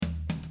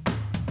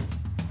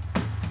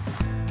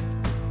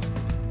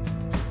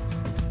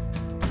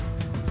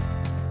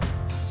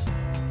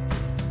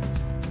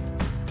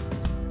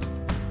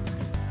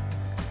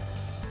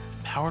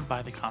Empowered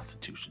by the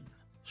Constitution,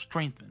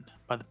 strengthened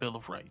by the Bill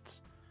of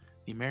Rights,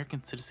 the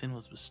American citizen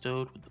was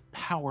bestowed with the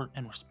power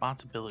and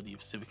responsibility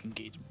of civic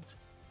engagement.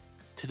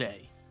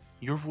 Today,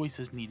 your voice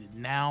is needed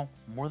now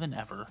more than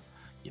ever,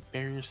 yet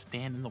barriers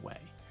stand in the way.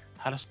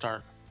 How to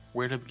start,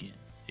 where to begin.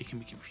 It can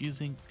be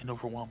confusing and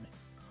overwhelming.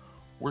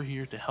 We're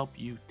here to help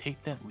you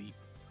take that leap,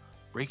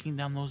 breaking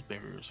down those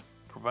barriers,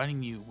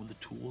 providing you with the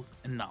tools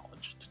and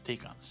knowledge to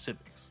take on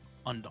civics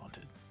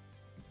undaunted.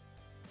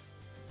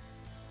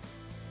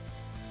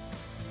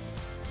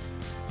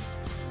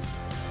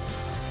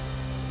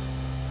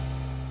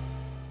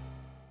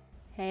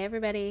 Hey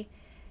everybody,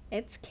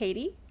 it's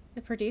Katie,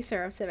 the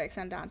producer of Civics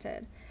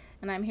Undaunted,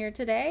 and I'm here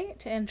today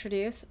to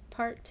introduce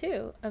part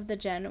 2 of the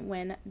Jen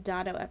Win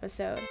Dotto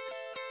episode.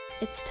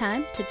 It's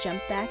time to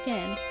jump back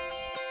in.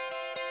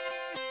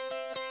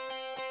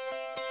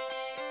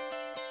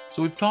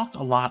 So we've talked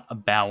a lot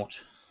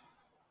about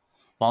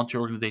volunteer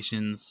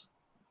organizations,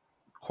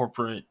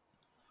 corporate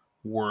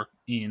work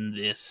in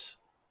this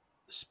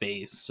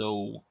space.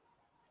 So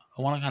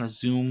I want to kind of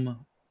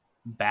zoom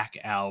back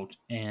out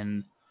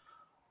and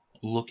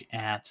look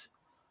at,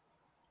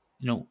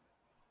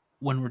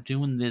 when we're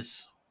doing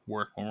this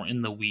work, when we're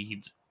in the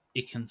weeds,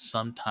 it can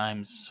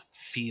sometimes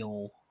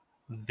feel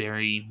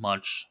very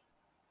much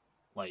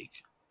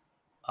like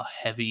a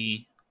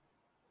heavy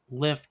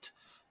lift,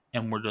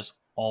 and we're just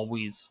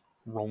always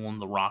rolling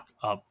the rock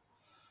up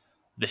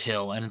the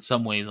hill. And in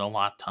some ways, a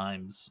lot of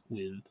times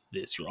with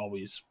this, you're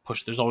always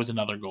pushed, there's always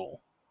another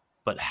goal.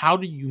 But how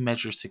do you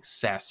measure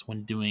success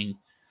when doing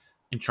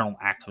internal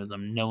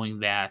activism, knowing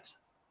that,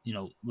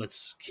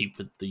 let's keep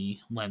with the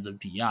lens of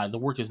DEI, the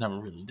work is never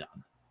really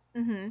done?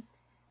 Mm-hmm.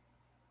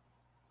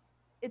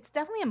 It's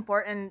definitely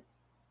important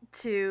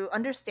to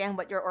understand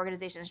what your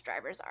organization's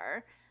drivers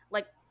are.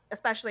 Like,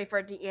 especially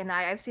for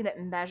DE&I, I've seen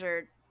it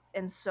measured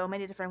in so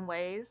many different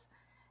ways.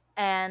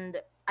 And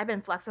I've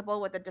been flexible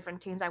with the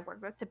different teams I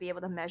work with to be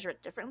able to measure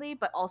it differently,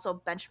 but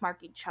also benchmark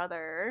each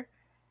other,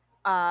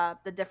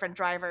 the different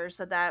drivers,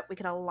 so that we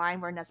can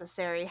align where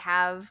necessary,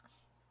 have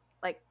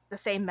like the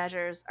same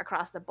measures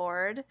across the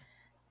board.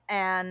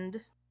 And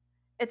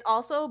it's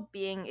also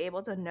being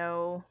able to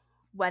know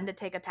when to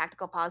take a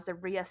tactical pause to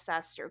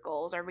reassess your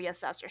goals or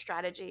reassess your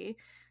strategy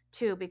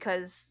too,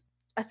 because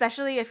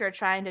especially if you're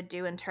trying to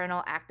do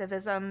internal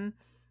activism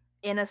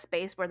in a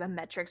space where the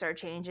metrics are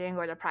changing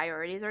or the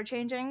priorities are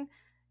changing,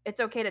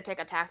 it's okay to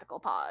take a tactical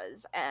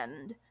pause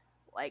and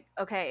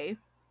okay,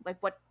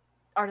 what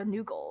are the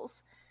new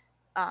goals,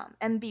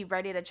 and be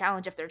ready to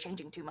challenge if they're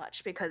changing too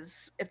much,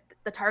 because if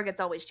the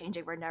target's always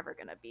changing, we're never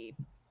going to be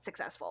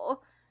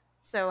successful.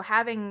 So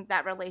having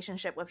that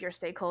relationship with your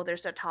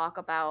stakeholders to talk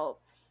about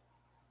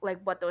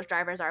what those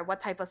drivers are,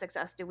 what type of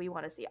success do we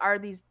want to see, are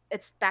these,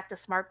 it's back to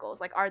SMART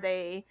goals, are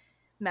they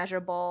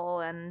measurable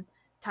and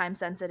time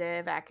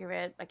sensitive,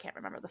 accurate? I can't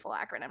remember the full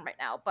acronym right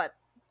now, but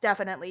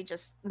definitely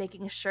just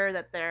making sure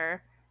that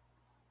they're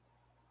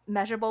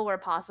measurable where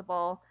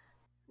possible.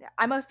 Yeah,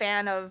 I'm a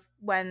fan of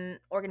when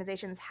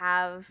organizations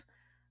have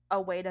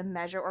a way to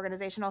measure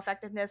organizational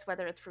effectiveness,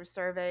 whether it's through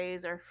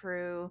surveys or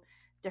through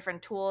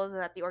different tools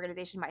that the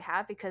organization might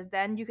have, because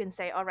then you can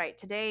say, all right,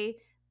 today,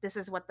 this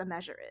is what the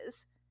measure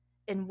is.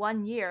 In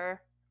 1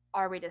 year,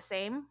 are we the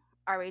same?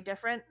 Are we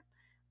different?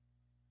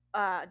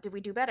 Did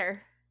we do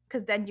better?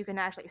 Because then you can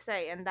actually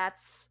say, and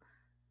that's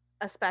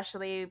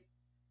especially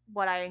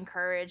what I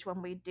encourage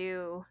when we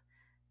do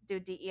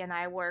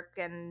DE&I work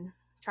and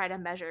try to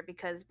measure,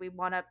 because we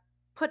want to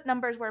put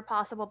numbers where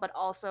possible, but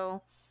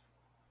also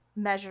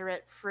measure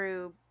it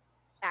through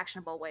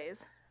actionable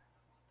ways.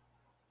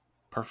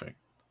 Perfect.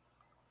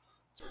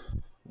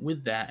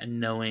 With that, and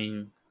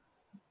knowing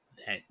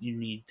that you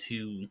need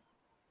to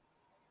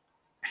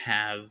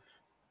have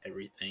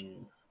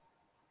everything,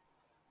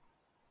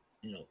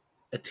 you know,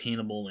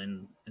 attainable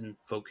and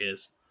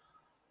focused,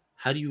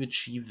 how do you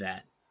achieve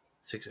that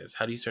success?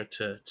 How do you start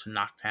to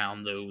knock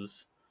down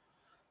those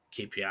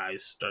KPIs,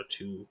 start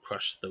to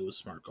crush those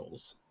SMART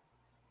goals?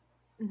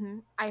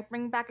 I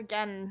bring back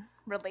again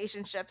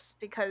relationships,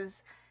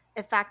 because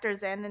it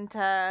factors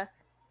into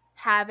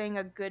having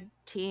a good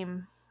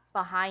team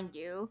behind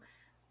you.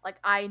 Like,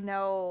 I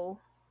know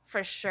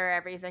for sure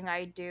everything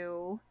I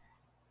do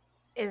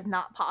is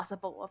not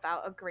possible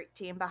without a great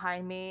team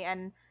behind me.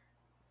 And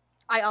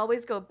I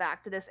always go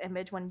back to this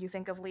image when you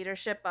think of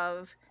leadership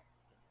of,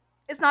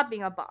 it's not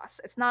being a boss.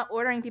 It's not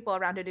ordering people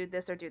around to do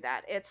this or do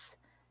that. It's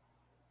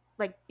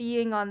like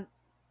being on,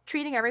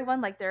 treating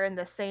everyone like they're in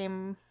the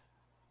same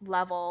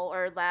level,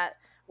 or that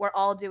we're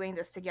all doing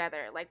this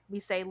together. Like, we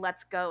say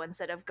let's go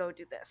instead of go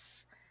do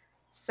this.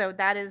 So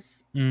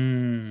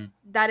Mm,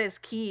 that is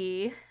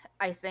key,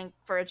 I think,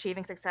 for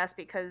achieving success,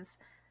 because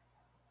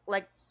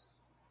like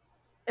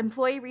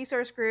employee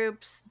resource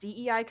groups,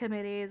 DEI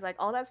committees, like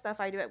all that stuff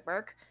I do at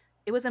work,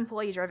 it was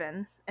employee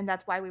driven, and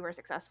that's why we were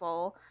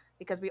successful,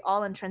 because we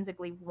all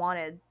intrinsically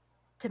wanted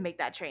to make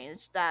that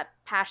change, that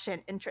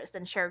passion, interest,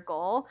 and shared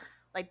goal.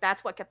 Like,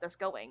 that's what kept us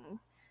going.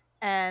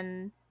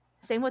 And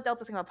same with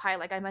Delta Sigma Pi,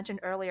 like I mentioned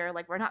earlier,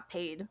 like we're not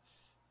paid.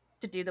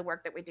 to do the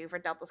work that we do for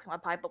Delta Sigma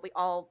Pi, but we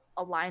all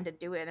align to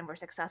do it, and we're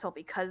successful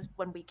because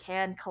when we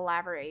can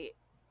collaborate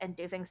and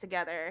do things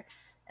together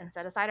and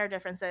set aside our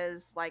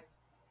differences, like,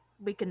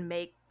 we can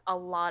make a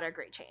lot of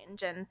great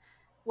change. And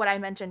what I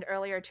mentioned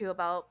earlier too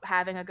about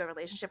having a good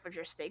relationship with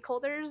your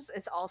stakeholders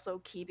is also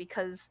key,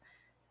 because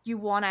you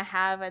want to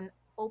have an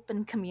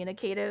open,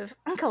 communicative,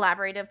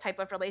 collaborative type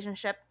of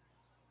relationship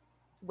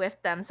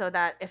with them, so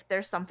that if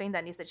there's something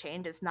that needs to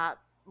change, it's not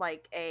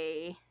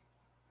a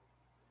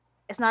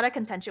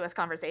contentious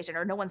conversation,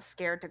 or no one's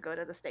scared to go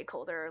to the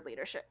stakeholder or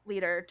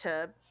leader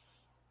to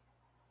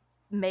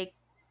make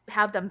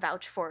have them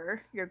vouch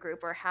for your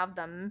group, or have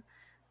them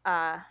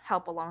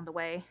help along the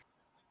way.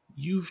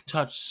 You've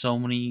touched so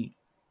many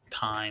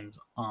times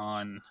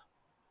on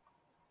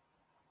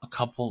a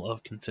couple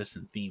of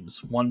consistent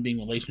themes. One being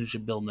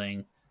relationship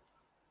building,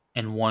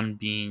 and one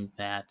being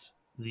that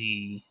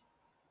the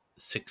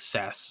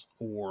success,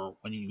 or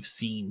when you've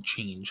seen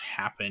change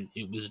happen,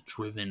 it was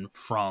driven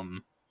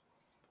from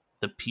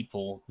the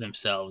people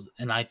themselves.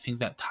 And I think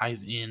that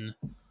ties in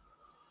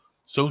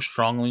so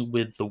strongly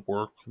with the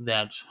work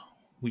that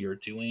we are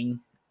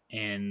doing,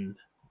 and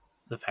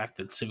the fact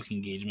that civic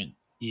engagement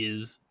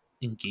is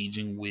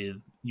engaging with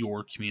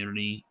your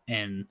community,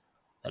 and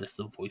that it's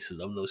the voices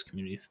of those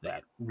communities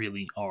that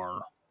really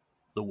are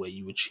the way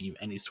you achieve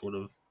any sort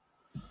of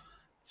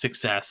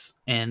success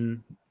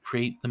and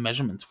create the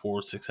measurements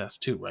for success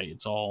too, right?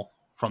 It's all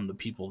from the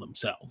people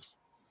themselves.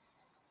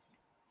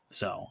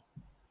 So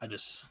I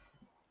just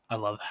I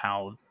love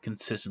how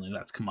consistently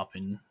that's come up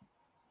in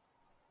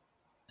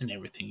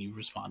everything you've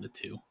responded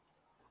to.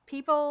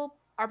 People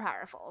are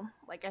powerful.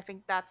 Like, I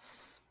think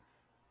that's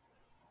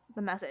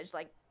the message.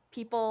 Like,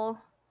 people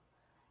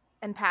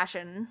and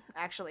passion,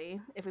 actually,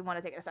 if we want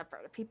to take it a step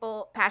further,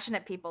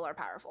 passionate people are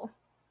powerful.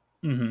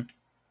 Mm-hmm.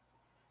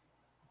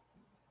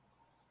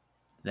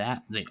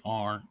 That they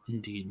are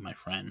indeed, my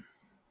friend.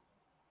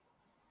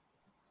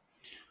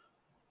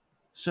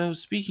 So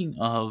speaking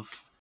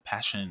of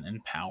passion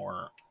and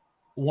power,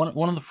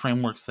 one of the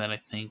frameworks that I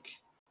think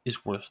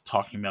is worth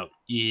talking about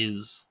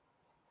is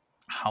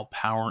how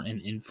power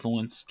and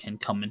influence can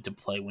come into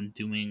play when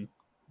doing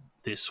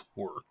this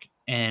work.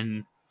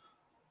 And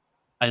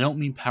I don't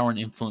mean power and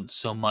influence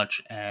so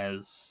much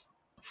as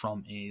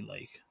from a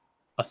like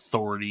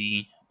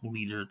authority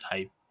leader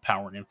type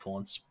power and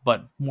influence,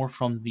 but more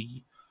from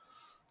the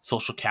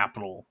social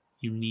capital.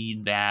 You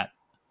need that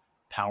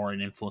power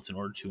and influence in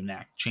order to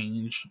enact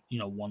change.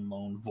 One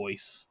lone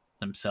voice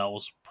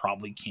themselves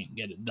probably can't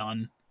get it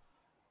done.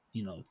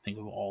 Think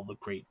of all the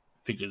great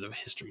figures of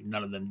history.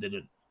 None of them did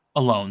it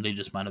alone. They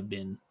just might have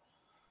been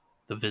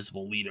the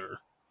visible leader.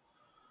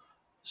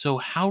 So,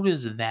 how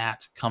does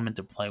that come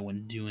into play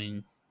when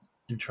doing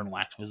internal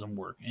activism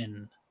work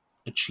and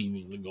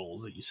achieving the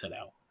goals that you set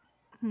out?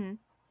 Hmm.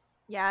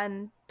 Yeah,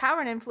 and power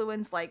and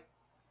influence, like,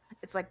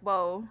 it's like,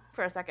 whoa,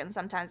 for a second.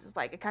 Sometimes it's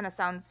like, it kind of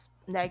sounds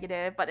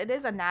negative, but it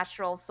is a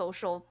natural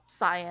social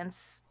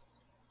science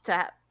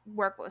to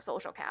work with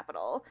social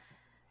capital.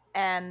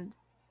 And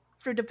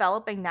through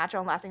developing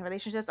natural and lasting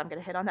relationships, I'm going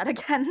to hit on that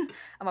again.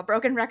 I'm a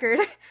broken record.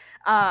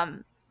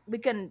 Um, we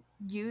can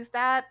use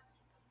that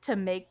to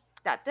make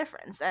that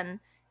difference. And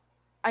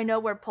I know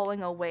we're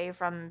pulling away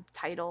from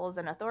titles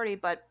and authority,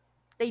 but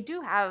they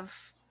do have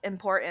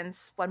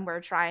importance when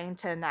we're trying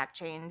to enact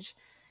change,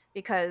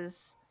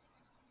 because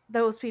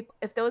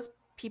if those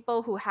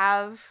people who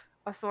have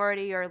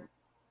authority or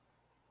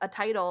a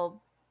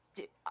title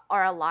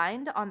are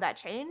aligned on that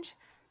change,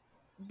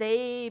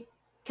 they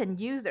can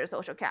use their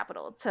social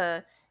capital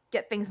to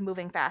get things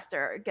moving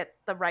faster, get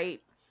the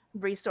right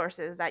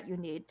resources that you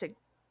need to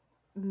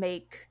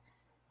make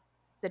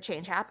the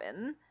change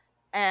happen.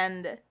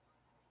 And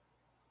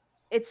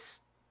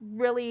it's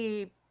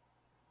really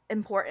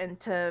important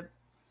to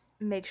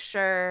make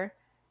sure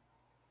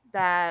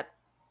that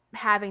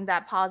having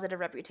that positive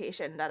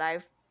reputation that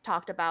I've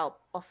talked about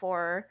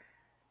before,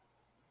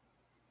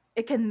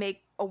 it can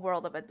make a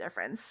world of a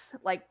difference.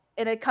 Like,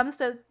 and it comes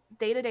to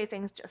day-to-day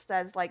things, just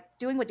as like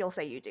doing what you'll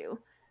say you do,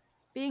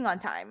 being on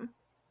time,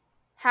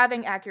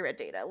 having accurate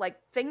data, like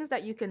things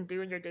that you can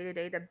do in your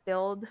day-to-day to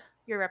build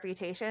your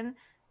reputation,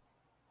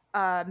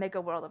 make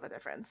a world of a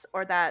difference.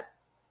 Or that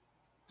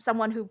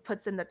someone who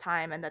puts in the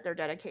time and that they're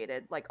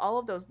dedicated, like all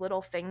of those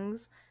little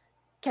things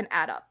can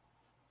add up.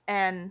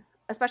 And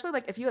especially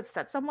like if you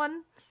upset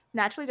someone,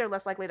 naturally they're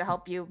less likely to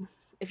help you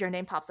if your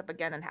name pops up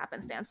again in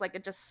happenstance. Like,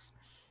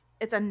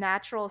 it's a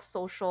natural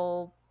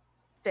social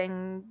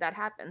thing that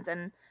happens.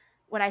 And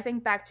when I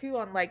think back to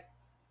on like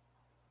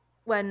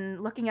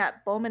when looking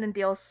at Bowman and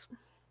Deal's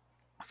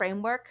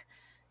framework,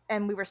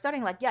 and we were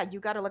studying, like, yeah,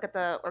 you got to look at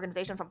the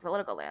organization from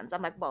political lens.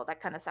 I'm like, whoa, that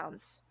kind of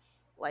sounds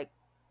like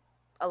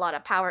a lot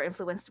of power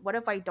influence. What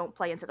if I don't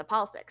play into the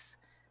politics?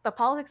 But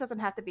politics doesn't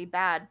have to be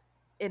bad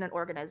in an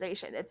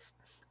organization. It's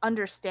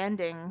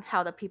understanding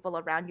how the people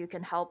around you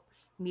can help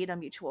meet a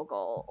mutual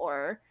goal,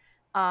 or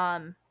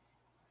um,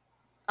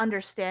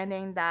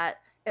 understanding that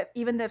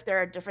even if there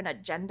are different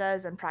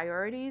agendas and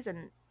priorities,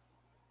 and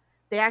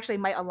they actually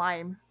might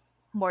align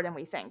more than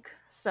we think.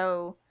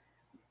 So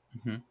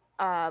Mm-hmm.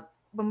 uh,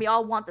 when we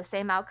all want the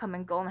same outcome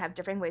and goal and have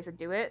different ways to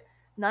do it,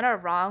 none are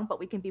wrong, but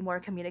we can be more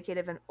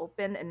communicative and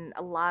open and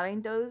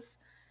allowing those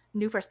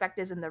new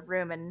perspectives in the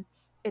room. And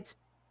it's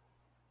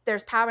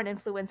there's power and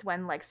influence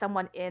when like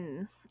someone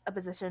in a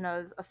position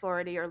of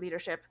authority or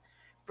leadership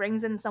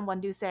brings in someone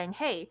new saying,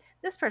 hey,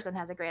 this person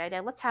has a great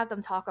idea, let's have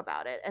them talk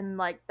about it. And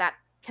like that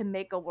can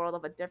make a world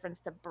of a difference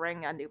to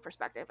bring a new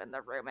perspective in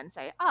the room and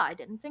say, I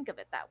didn't think of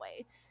it that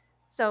way.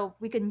 So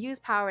we can use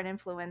power and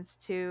influence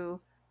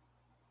to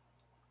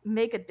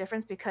make a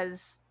difference,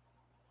 because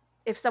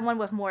if someone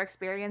with more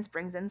experience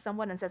brings in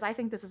someone and says, I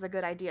think this is a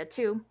good idea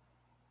too,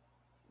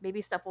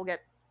 maybe stuff will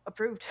get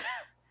approved.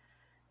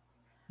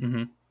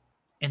 Mm-hmm.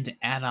 And to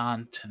add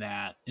on to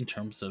that, in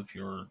terms of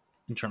your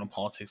internal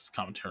politics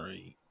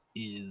commentary,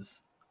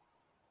 is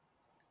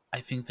I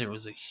think there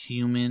was a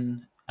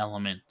human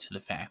element to the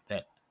fact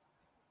that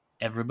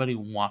everybody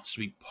wants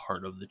to be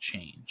part of the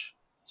change,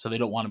 so they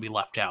don't want to be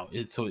left out.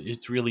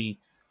 It's really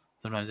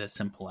sometimes as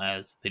simple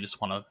as they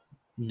just want to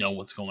know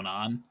what's going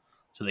on,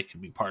 so they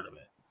can be part of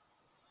it.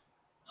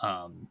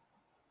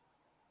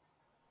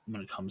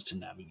 When it comes to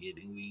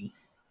navigating the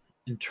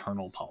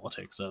internal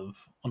politics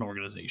of an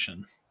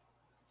organization.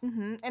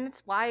 And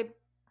it's why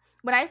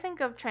when I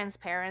think of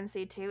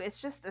transparency too,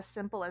 it's just as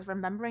simple as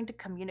remembering to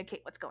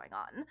communicate what's going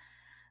on.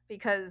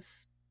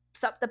 Because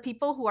the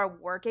people who are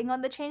working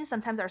on the change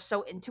sometimes are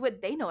so into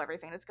it, they know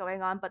everything that's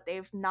going on, but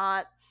they've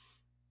not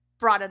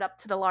brought it up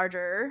to the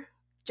larger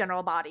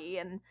general body.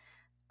 And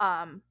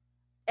um,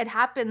 it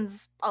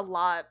happens a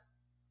lot.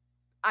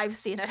 I've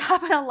seen it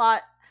happen a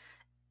lot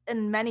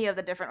in many of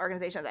the different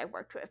organizations I've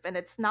worked with. And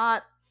it's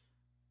not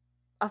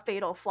a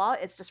fatal flaw.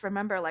 It's just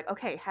remember, like,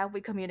 okay, have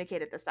we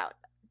communicated this out?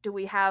 Do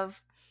we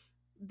have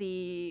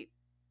the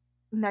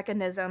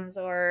mechanisms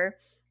or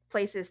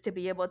places to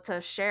be able to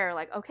share,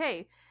 like,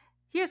 okay,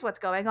 here's what's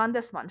going on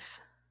this month,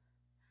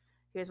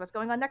 here's what's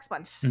going on next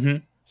month, Mm-hmm.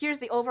 here's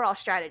the overall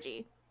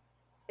strategy.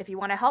 If you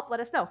want to help, let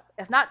us know.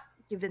 If not,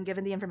 you've been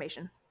given the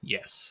information.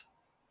 Yes,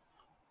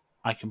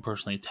 I can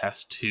personally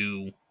attest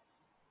to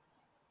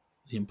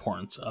the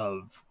importance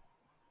of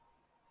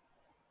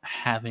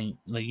having,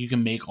 like, you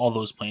can make all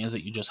those plans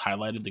that you just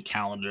highlighted, the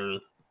calendar,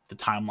 the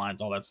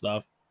timelines, all that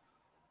stuff.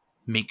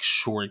 Make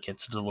sure it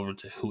gets delivered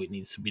to who it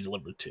needs to be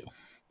delivered to.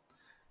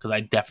 Because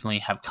I definitely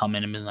have come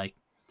in and been like,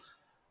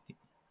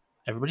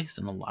 everybody's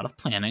done a lot of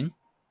planning.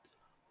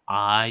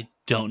 I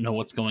don't know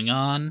what's going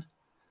on,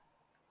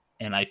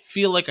 and I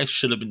feel like I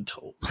should have been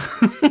told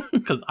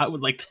because I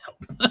would like to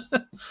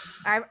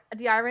help.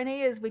 The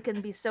irony is we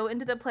can be so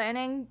into the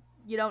planning,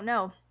 you don't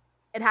know.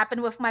 It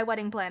happened with my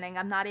wedding planning,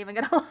 I'm not even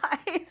gonna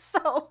lie.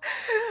 So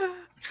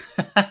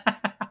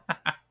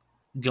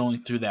Going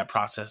through that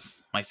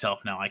process myself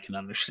now, I can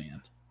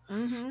understand.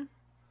 mm-hmm.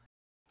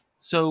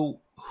 So,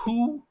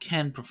 who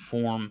can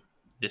perform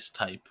this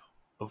type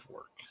of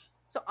work?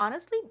 So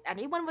honestly,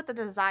 anyone with the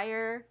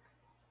desire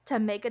to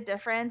make a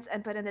difference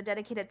and put in the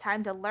dedicated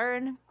time to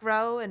learn,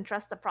 grow, and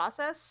trust the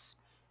process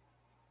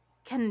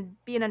can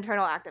be an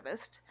internal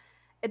activist.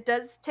 It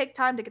does take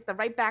time to get the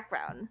right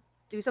background,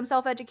 do some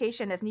self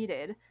education if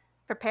needed,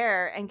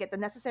 prepare, and get the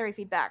necessary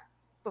feedback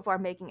before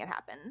making it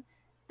happen.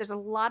 There's a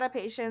lot of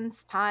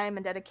patience, time,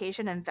 and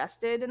dedication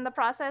invested in the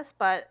process,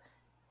 but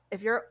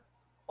if you're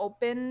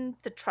open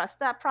to trust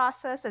that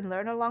process and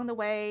learn along the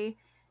way,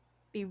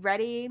 be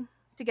ready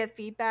to get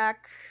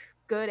feedback,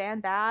 good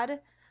and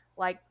bad,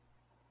 like,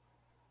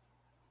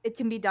 it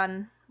can be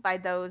done by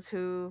those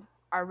who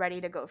are ready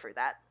to go through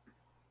that.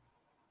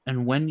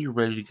 And when you're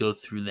ready to go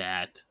through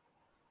that,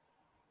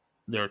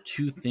 there are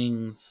two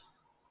things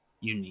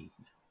you need.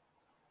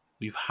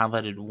 We've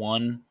highlighted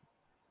one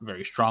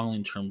very strongly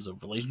in terms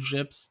of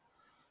relationships,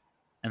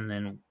 and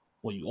then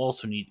what you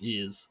also need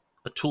is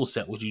a tool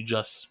set, which you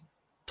just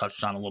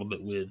touched on a little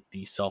bit with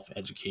the self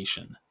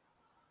education.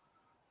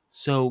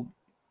 So,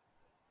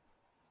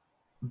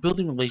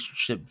 building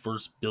relationship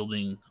versus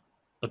building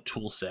a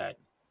tool set,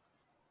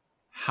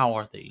 how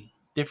are they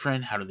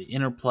different? How do they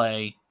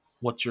interplay?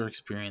 What's your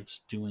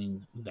experience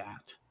doing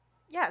that?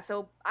 Yeah,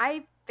 so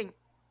I think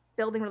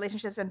building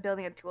relationships and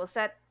building a tool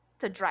set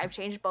to drive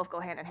change both go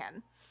hand in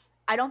hand.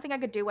 I don't think I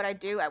could do what I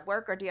do at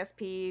work or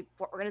DSP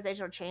for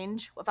organizational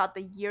change without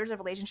the years of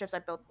relationships I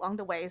built along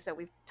the way. So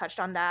we've touched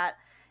on that.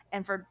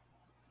 And for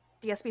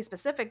DSP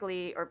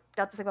specifically, or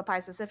Delta Sigma Pi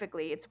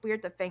specifically, it's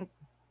weird to think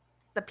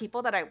the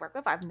people that I work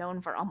with I've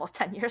known for almost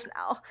 10 years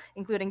now,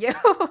 including you.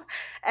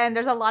 And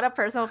there's a lot of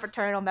personal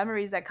fraternal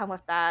memories that come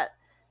with that,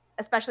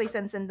 especially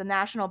since in the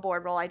national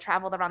board role, I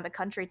traveled around the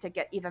country to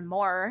get even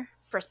more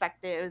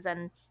perspectives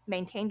and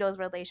maintain those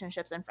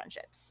relationships and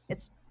friendships.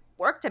 It's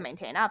work to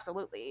maintain,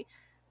 absolutely,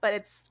 but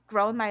it's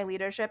grown my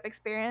leadership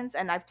experience,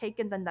 and I've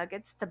taken the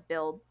nuggets to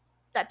build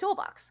that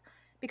toolbox.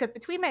 Because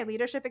between my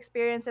leadership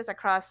experiences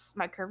across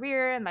my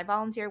career and my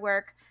volunteer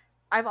work,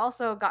 I've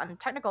also gotten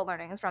technical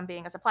learnings from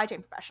being a supply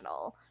chain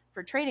professional,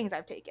 for trainings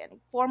I've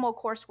taken, formal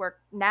coursework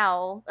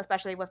now,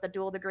 especially with the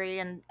dual degree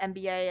and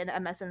MBA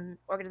and MS in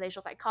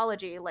organizational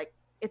psychology. Like,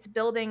 it's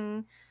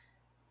building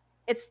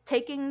it's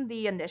taking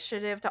the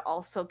initiative to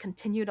also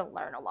continue to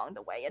learn along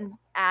the way and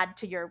add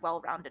to your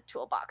well-rounded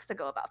toolbox to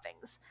go about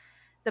things.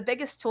 The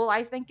biggest tool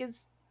I think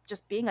is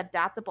just being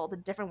adaptable to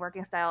different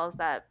working styles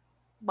that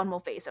one will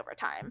face over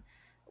time.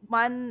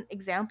 One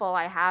example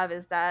I have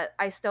is that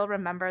I still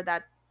remember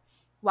that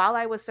while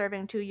I was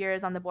serving 2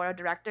 years on the board of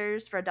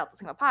directors for Delta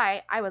Sigma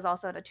Pi, I was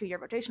also in a 2 year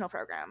rotational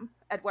program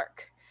at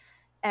work.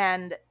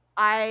 And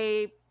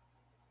I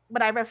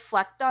when I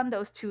reflect on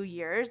those 2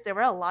 years, there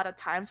were a lot of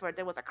times where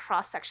there was a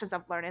cross sections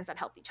of learnings that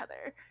helped each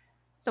other.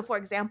 So, for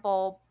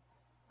example,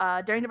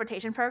 during the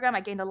rotation program,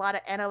 I gained a lot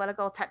of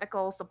analytical,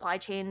 technical, supply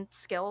chain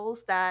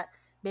skills that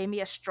made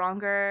me a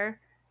stronger,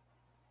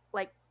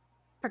 like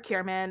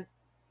procurement,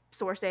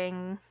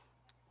 sourcing,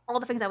 all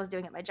the things I was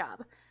doing at my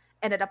job,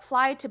 and it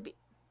applied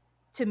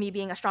to me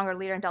being a stronger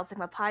leader in Delta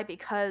Sigma Pi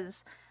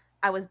because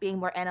I was being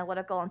more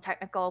analytical and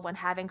technical when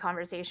having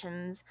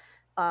conversations,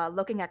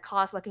 looking at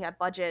cost, looking at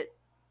budget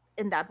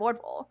in that board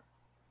role.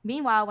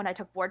 Meanwhile, when I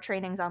took board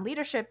trainings on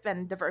leadership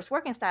and diverse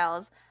working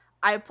styles,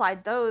 I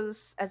applied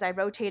those as I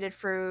rotated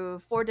through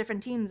 4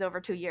 different teams over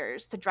 2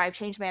 years to drive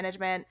change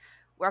management,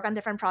 work on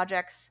different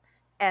projects,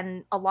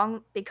 and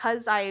along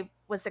because I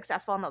was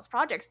successful in those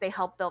projects, they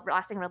helped build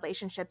lasting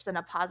relationships and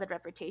a positive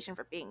reputation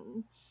for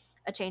being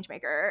a change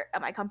maker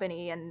at my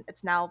company. And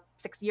it's now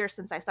 6 years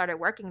since I started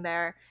working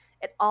there.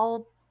 It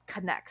all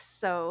connects.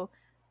 So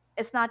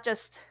it's not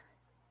just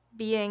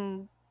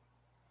being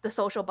the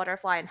social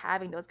butterfly and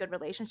having those good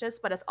relationships,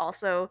 but it's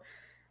also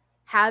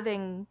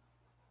having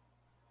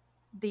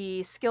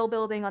the skill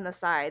building on the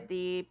side,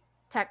 the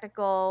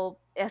technical,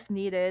 if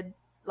needed,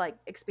 like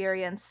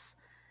experience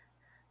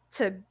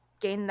to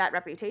gain that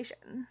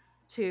reputation,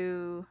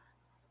 to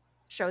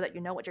show that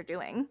you know what you're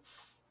doing.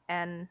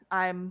 And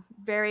I'm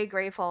very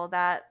grateful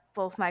that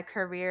both my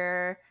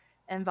career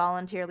and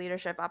volunteer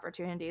leadership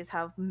opportunities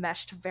have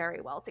meshed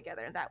very well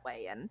together in that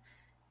way. And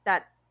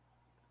that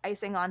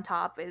icing on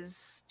top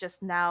is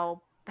just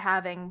now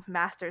having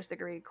master's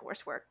degree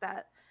coursework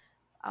that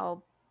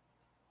I'll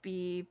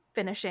be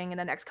finishing in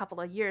the next couple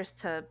of years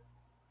to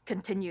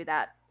continue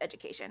that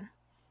education.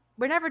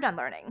 We're never done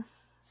learning.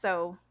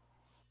 So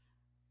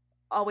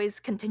always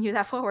continue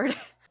that forward.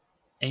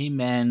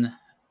 Amen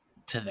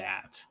to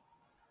that.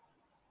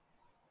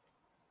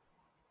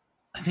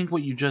 I think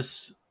what you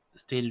just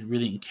stated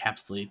really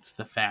encapsulates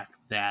the fact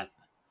that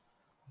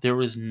there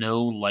is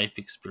no life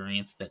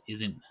experience that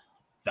isn't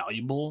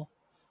valuable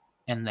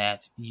and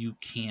that you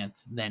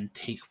can't then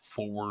take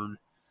forward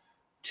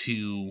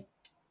to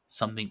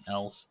something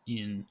else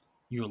in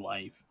your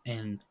life.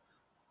 And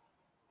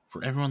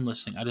for everyone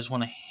listening, I just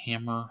want to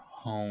hammer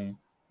home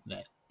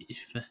that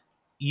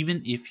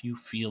even if you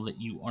feel that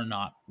you are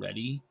not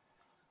ready,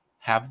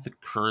 have the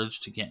courage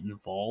to get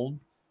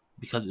involved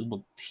because it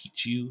will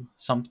teach you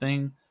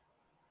something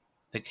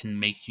that can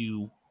make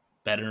you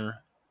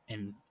better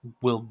and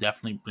will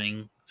definitely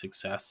bring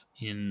success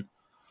in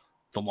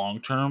the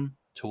long term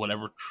to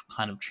whatever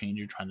kind of change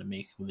you're trying to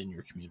make within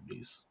your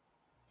communities.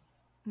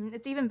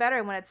 It's even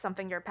better when it's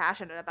something you're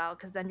passionate about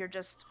because then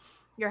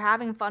you're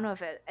having fun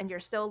with it and you're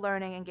still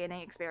learning and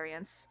gaining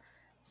experience.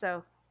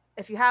 So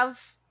if you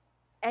have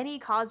any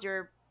cause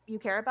you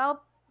care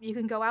about, you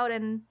can go out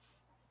and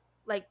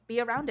like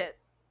be around it.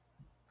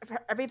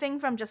 Everything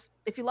from just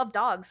if you love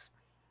dogs,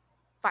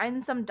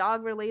 find some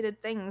dog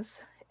related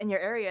things in your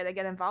area to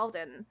get involved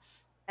in.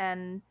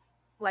 And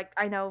like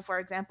I know, for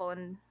example,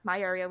 in my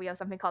area, we have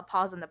something called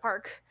Paws in the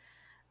Park.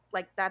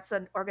 Like that's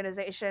an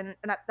organization,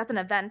 that's an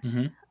event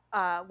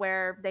Mm-hmm.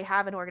 where they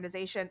have an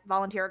organization,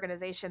 volunteer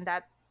organization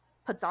that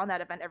puts on that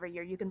event every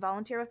year. You can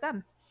volunteer with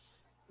them.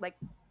 Like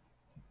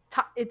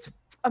it's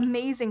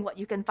amazing what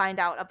you can find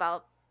out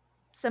about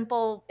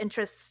simple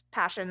interests,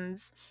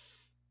 passions,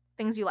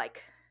 things you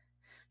like.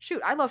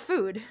 Shoot, I love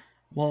food.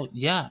 Well,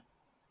 yeah.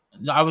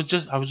 No, I was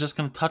just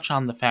going to touch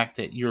on the fact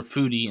that you're a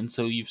foodie, and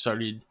so you've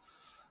started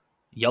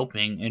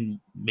Yelping, and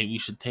maybe we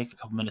should take a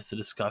couple minutes to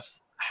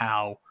discuss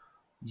how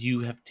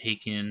you have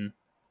taken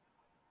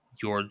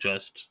your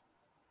just.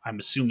 I'm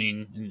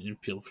assuming, and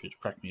feel free to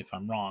correct me if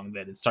I'm wrong,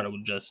 that it started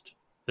with just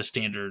the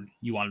standard.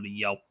 You wanted to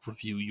Yelp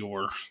review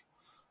your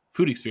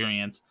food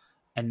experience,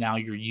 and now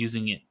you're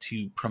using it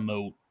to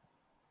promote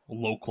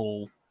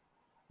local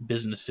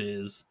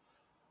businesses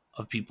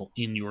of people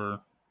in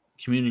your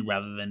community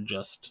rather than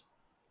just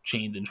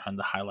chains and trying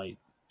to highlight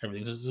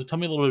everything. So tell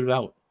me a little bit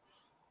about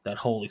that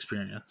whole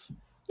experience.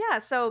 Yeah,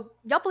 so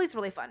Yelply's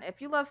really fun.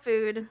 If you love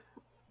food,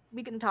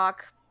 we can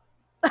talk.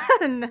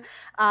 And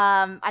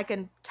I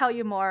can tell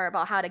you more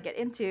about how to get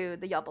into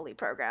the Yelply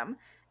program.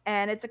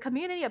 And it's a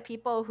community of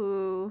people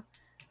who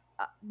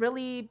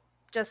really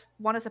just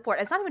want to support.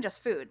 It's not even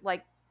just food.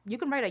 Like you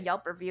can write a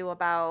Yelp review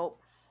about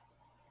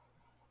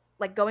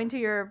like going to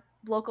your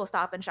local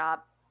Stop and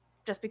Shop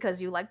just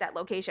because you like that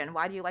location.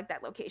 Why do you like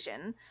that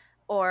location?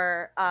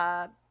 Or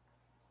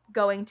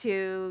going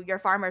to your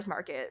farmer's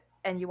market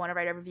and you want to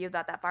write a review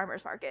about that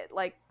farmer's market.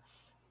 Like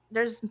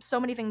there's so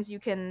many things you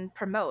can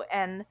promote.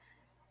 And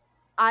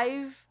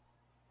I've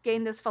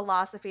gained this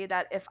philosophy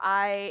that if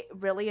I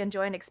really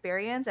enjoy an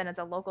experience and it's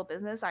a local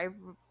business,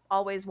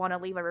 always want to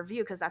leave a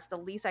review because that's the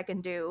least I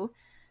can do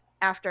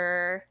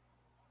after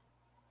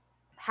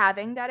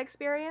having that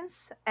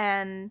experience.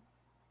 And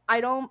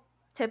I don't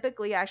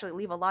typically actually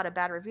leave a lot of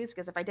bad reviews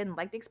because if I didn't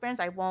like the experience,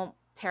 I won't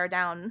tear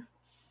down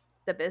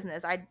the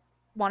business. I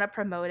want to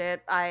promote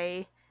it.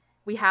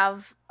 We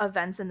have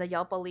events in the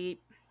Yelp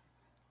Elite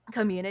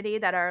community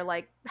that are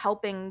like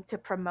helping to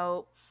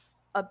promote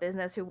a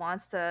business who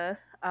wants to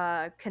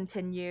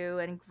continue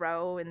and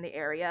grow in the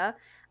area.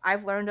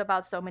 I've learned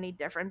about so many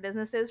different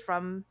businesses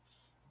from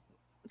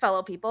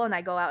fellow people, and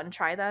I go out and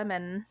try them,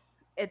 and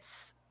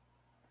it's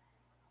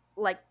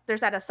like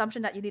there's that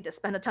assumption that you need to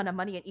spend a ton of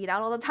money and eat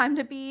out all the time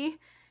to be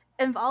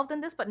involved in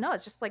this, but no,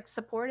 it's just like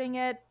supporting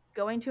it,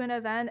 going to an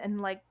event,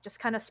 and like just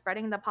kind of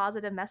spreading the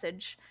positive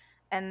message.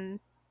 And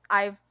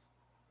I've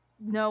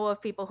know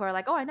of people who are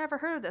like, oh, I never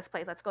heard of this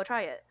place, let's go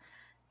try it,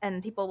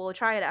 and people will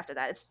try it after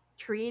that. It's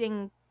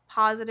creating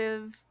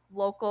positive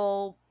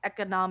local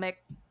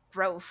economic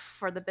growth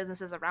for the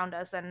businesses around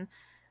us. And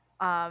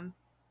um,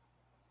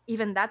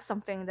 even that's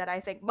something that I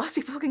think most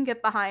people can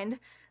get behind.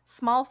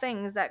 Small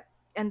things that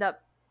end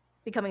up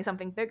becoming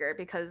something bigger,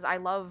 because I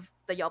love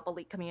the Yelp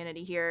Elite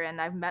community here,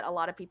 and I've met a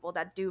lot of people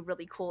that do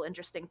really cool,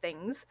 interesting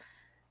things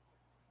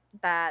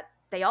that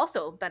they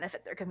also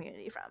benefit their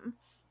community from.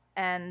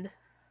 And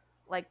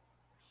like,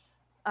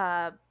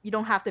 you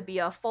don't have to be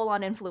a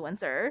full-on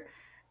influencer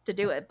to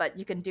do it, but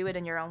you can do it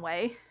in your own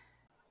way.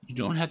 You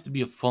don't have to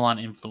be a full-on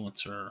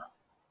influencer,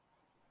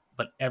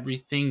 but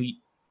everything.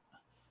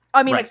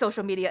 I mean, like Right.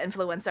 social media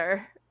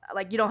influencer.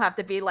 Like you don't have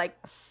to be like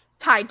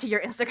tied to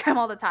your Instagram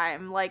all the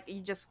time. Like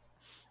you just,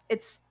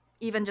 it's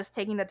even just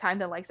taking the time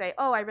to like say,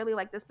 "Oh, I really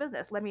like this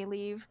business. Let me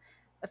leave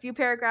a few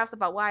paragraphs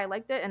about why I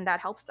liked it," and that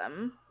helps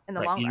them in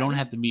the Right. long You don't run.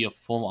 have to be a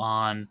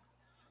full-on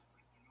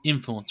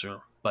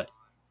influencer, but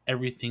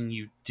everything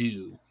you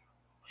do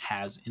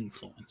has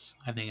influence.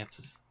 I think that's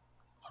just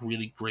a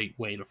really great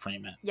way to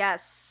frame it.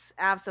 Yes,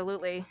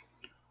 absolutely.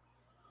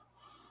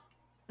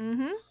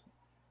 Mhm.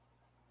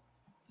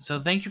 So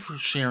thank you for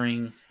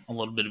sharing a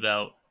little bit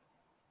about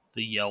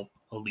the Yelp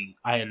Elite.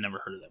 I had never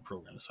heard of that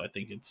program, so I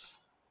think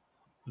it's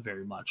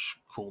very much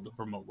cool to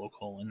promote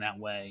local in that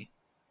way.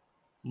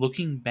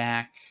 Looking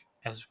back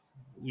as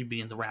we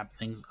begin to wrap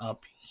things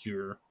up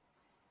here,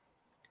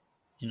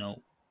 you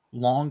know,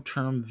 long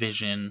term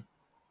vision,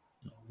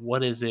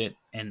 what is it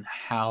and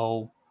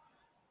how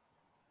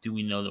do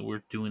we know that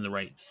we're doing the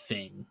right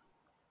thing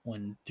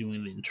when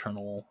doing the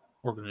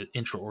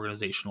intra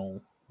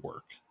organizational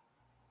work?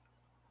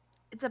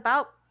 It's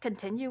about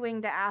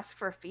continuing to ask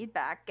for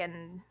feedback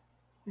and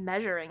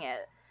measuring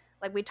it.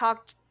 Like we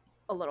talked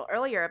a little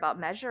earlier about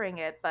measuring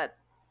it, but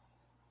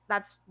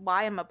that's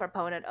why I'm a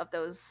proponent of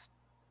those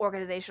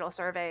organizational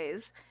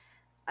surveys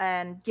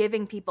and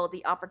giving people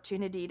the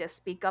opportunity to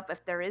speak up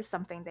if there is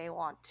something they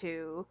want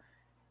to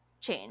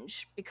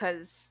change,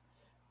 because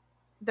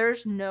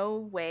there's no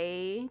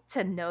way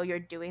to know you're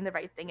doing the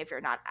right thing if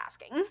you're not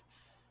asking.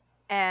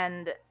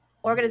 And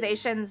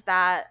organizations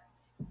that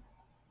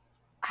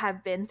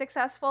have been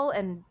successful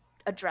in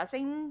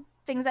addressing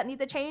things that need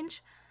to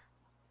change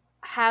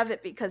have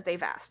it because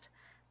they've asked.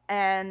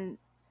 And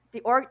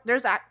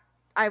there's that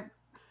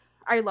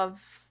I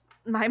love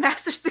my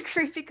master's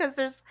degree because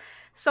there's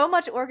so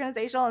much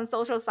organizational and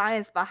social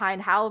science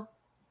behind how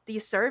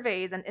these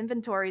surveys and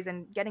inventories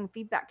and getting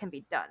feedback can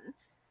be done.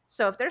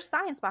 So if there's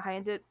science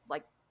behind it,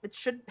 like it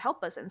should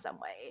help us in some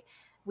way.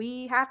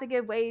 We have to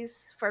give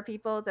ways for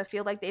people to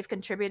feel like they've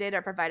contributed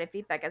or provided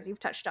feedback, as you've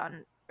touched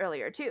on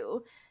earlier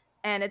too.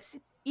 And it's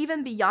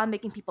even beyond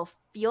making people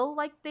feel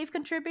like they've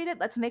contributed.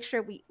 Let's make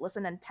sure we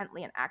listen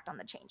intently and act on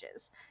the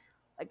changes.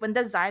 Like when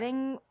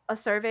designing a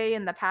survey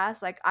in the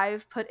past, like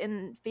I've put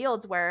in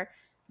fields where,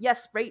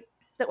 yes, rate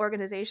the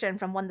organization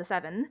from 1 to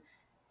 7.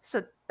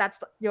 So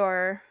that's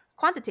your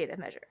quantitative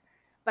measure.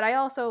 But I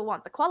also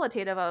want the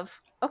qualitative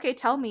of, okay,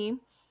 tell me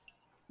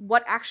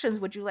what actions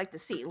would you like to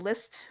see?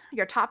 List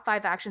your top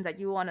 5 actions that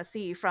you want to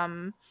see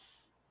from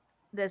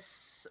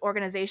this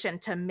organization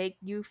to make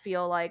you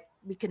feel like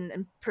we can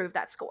improve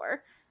that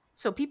score.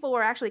 So people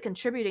were actually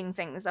contributing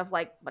things of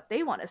like what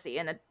they want to see,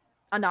 and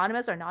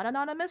anonymous or not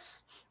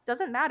anonymous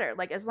doesn't matter.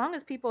 Like as long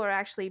as people are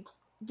actually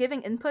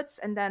giving inputs,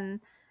 and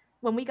then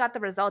when we got the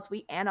results,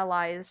 we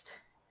analyzed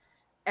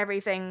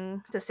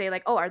everything to say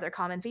like, oh, are there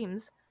common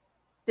themes?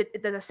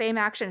 Did the same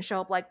action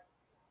show up like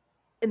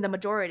in the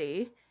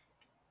majority?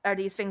 Are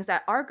these things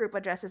that our group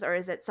addresses, or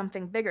is it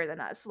something bigger than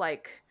us?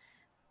 Like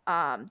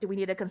do we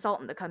need a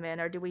consultant to come in,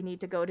 or do we need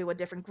to go to a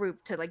different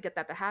group to like get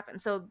that to happen?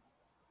 So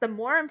the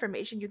more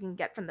information you can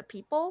get from the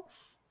people,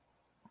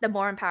 the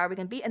more empowered we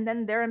can be, and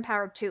then they're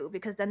empowered too,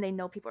 because then they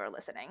know people are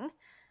listening.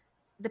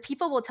 The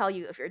people will tell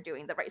you if you're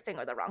doing the right thing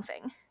or the wrong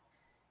thing.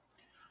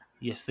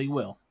 Yes, they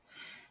will.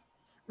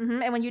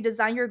 And when you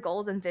design your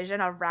goals and vision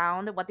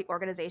around what the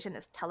organization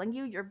is telling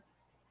you,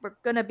 we're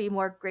gonna be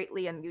more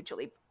greatly and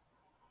mutually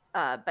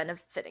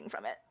benefiting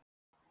from it.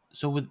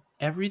 So, with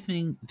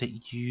everything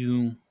that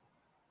you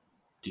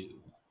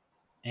do,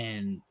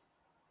 and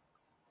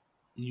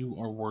you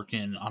are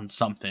working on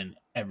something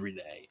every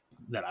day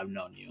that I've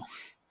known you.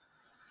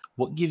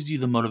 What gives you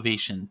the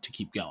motivation to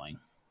keep going?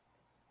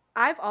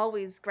 I've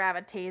always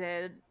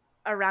gravitated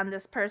around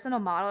this personal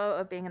motto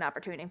of being an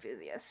opportunity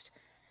enthusiast.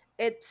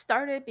 It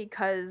started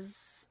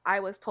because I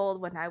was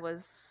told when I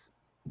was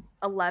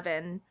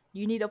 11,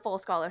 you need a full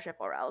scholarship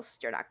or else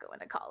you're not going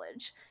to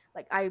college.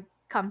 Like, I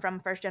come from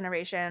first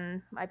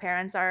generation. My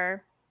parents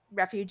are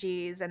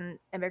refugees and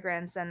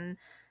immigrants, and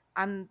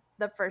I'm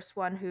the first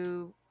one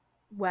who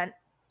went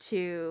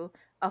to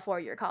a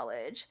 4-year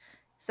college.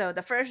 So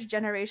the first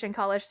generation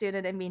college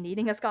student and me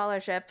needing a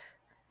scholarship,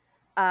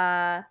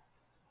 uh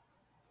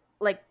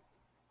like,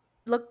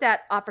 looked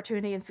at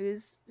opportunity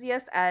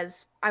enthusiast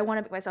as I want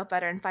to make myself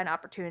better and find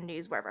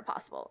opportunities wherever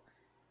possible.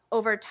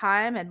 Over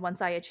time, and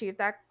once I achieved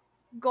that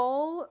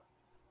goal,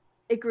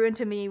 it grew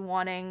into me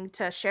wanting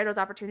to share those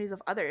opportunities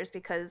with others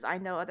because I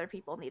know other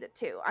people need it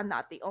too. I'm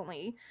not the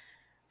only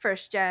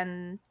first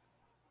gen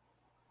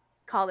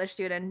college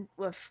student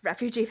with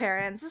refugee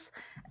parents,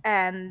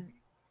 and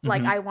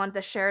like, Mm-hmm. I want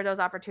to share those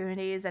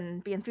opportunities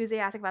and be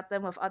enthusiastic about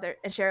them with other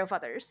and share with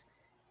others.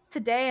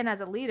 Today, and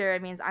as a leader,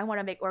 it means I want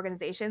to make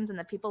organizations and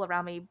the people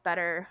around me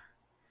better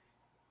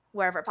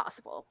wherever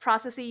possible.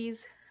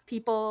 Processes,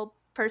 people,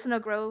 personal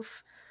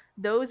growth,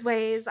 those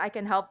ways I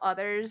can help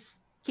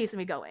others keeps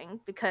me going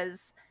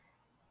because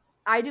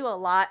I do a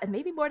lot and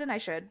maybe more than I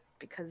should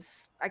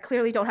because I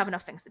clearly don't have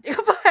enough things to do.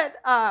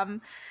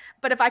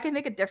 But if I can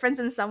make a difference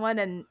in someone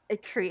and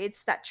it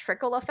creates that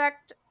trickle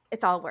effect,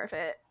 it's all worth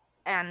it.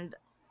 And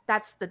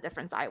that's the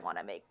difference I want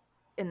to make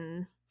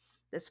in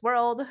this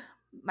world,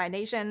 my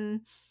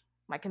nation,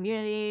 my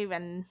community,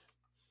 and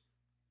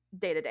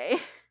day to day.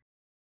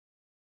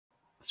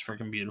 It's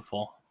freaking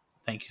beautiful.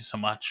 Thank you so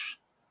much.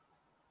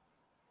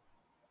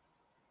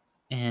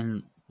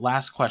 And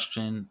last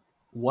question,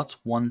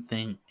 what's one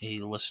thing a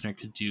listener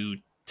could do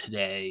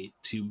today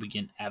to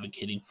begin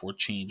advocating for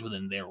change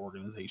within their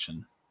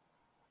organization?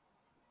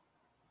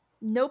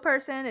 No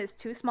person is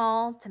too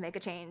small to make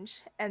a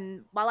change.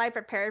 And while I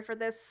prepared for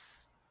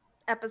this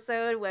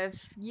episode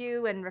with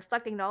you and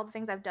reflecting on all the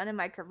things I've done in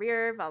my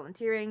career,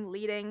 volunteering,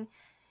 leading,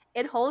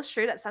 it holds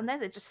true that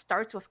sometimes it just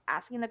starts with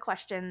asking the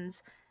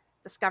questions,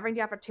 discovering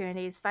the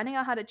opportunities, finding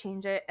out how to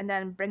change it, and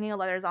then bringing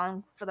others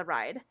on for the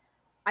ride.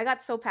 I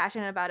got so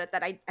passionate about it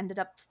that I ended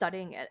up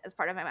studying it as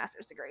part of my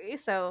master's degree.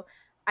 So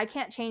I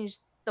can't change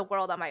the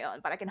world on my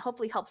own, but I can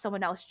hopefully help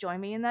someone else join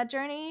me in that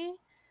journey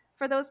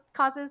for those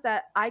causes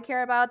that I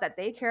care about, that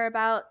they care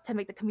about, to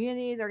make the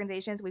communities,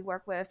 organizations we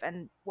work with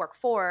and work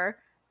for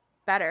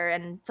better,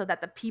 and so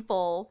that the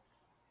people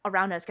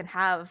around us can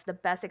have the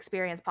best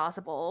experience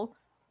possible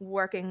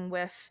working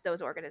with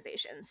those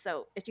organizations.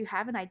 So if you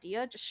have an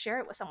idea, just share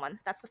it with someone.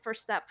 That's the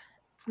first step.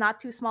 It's not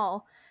too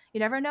small. You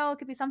never know, it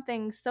could be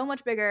something so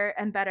much bigger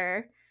and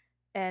better,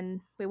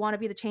 and we want to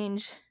be the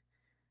change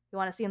we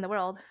want to see in the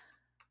world.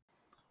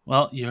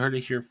 Well, you heard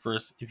it here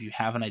first. If you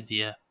have an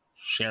idea,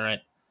 share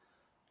it.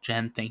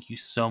 Jen, thank you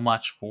so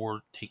much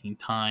for taking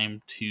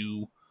time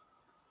to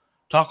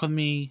talk with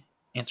me,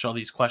 answer all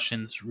these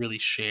questions, really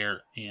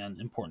share an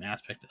important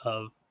aspect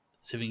of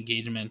civic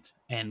engagement,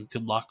 and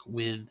good luck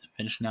with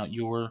finishing out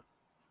your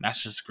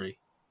master's degree.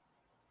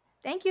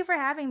 Thank you for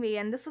having me,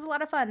 and this was a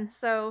lot of fun.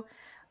 So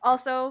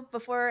also,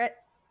 before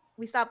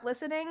we stop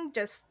listening,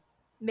 just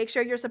make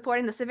sure you're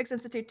supporting the Civics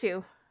Institute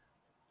too.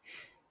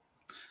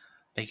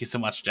 Thank you so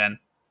much, Jen.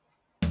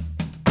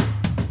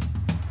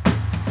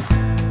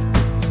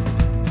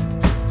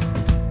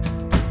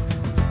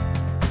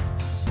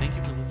 Thank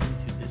you for listening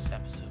to this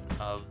episode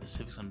of the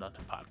Civics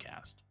Undaunted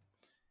podcast.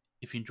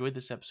 If you enjoyed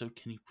this episode,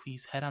 can you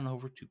please head on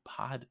over to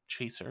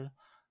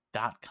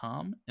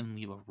podchaser.com and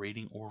leave a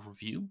rating or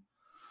review?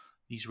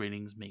 These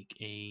ratings make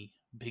a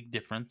big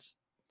difference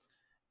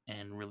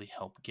and really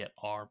help get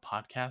our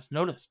podcast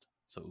noticed.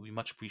 So it would be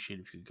much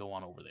appreciated if you could go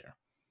on over there.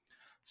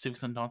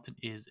 Civics Undaunted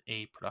is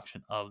a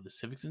production of the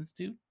Civics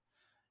Institute,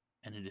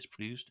 and it is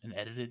produced and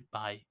edited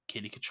by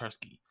Katie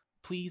Kaczarski.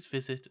 Please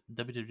visit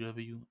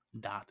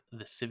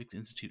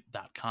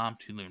www.thecivicsinstitute.com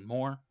to learn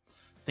more.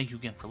 Thank you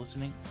again for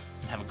listening,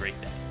 and have a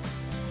great day.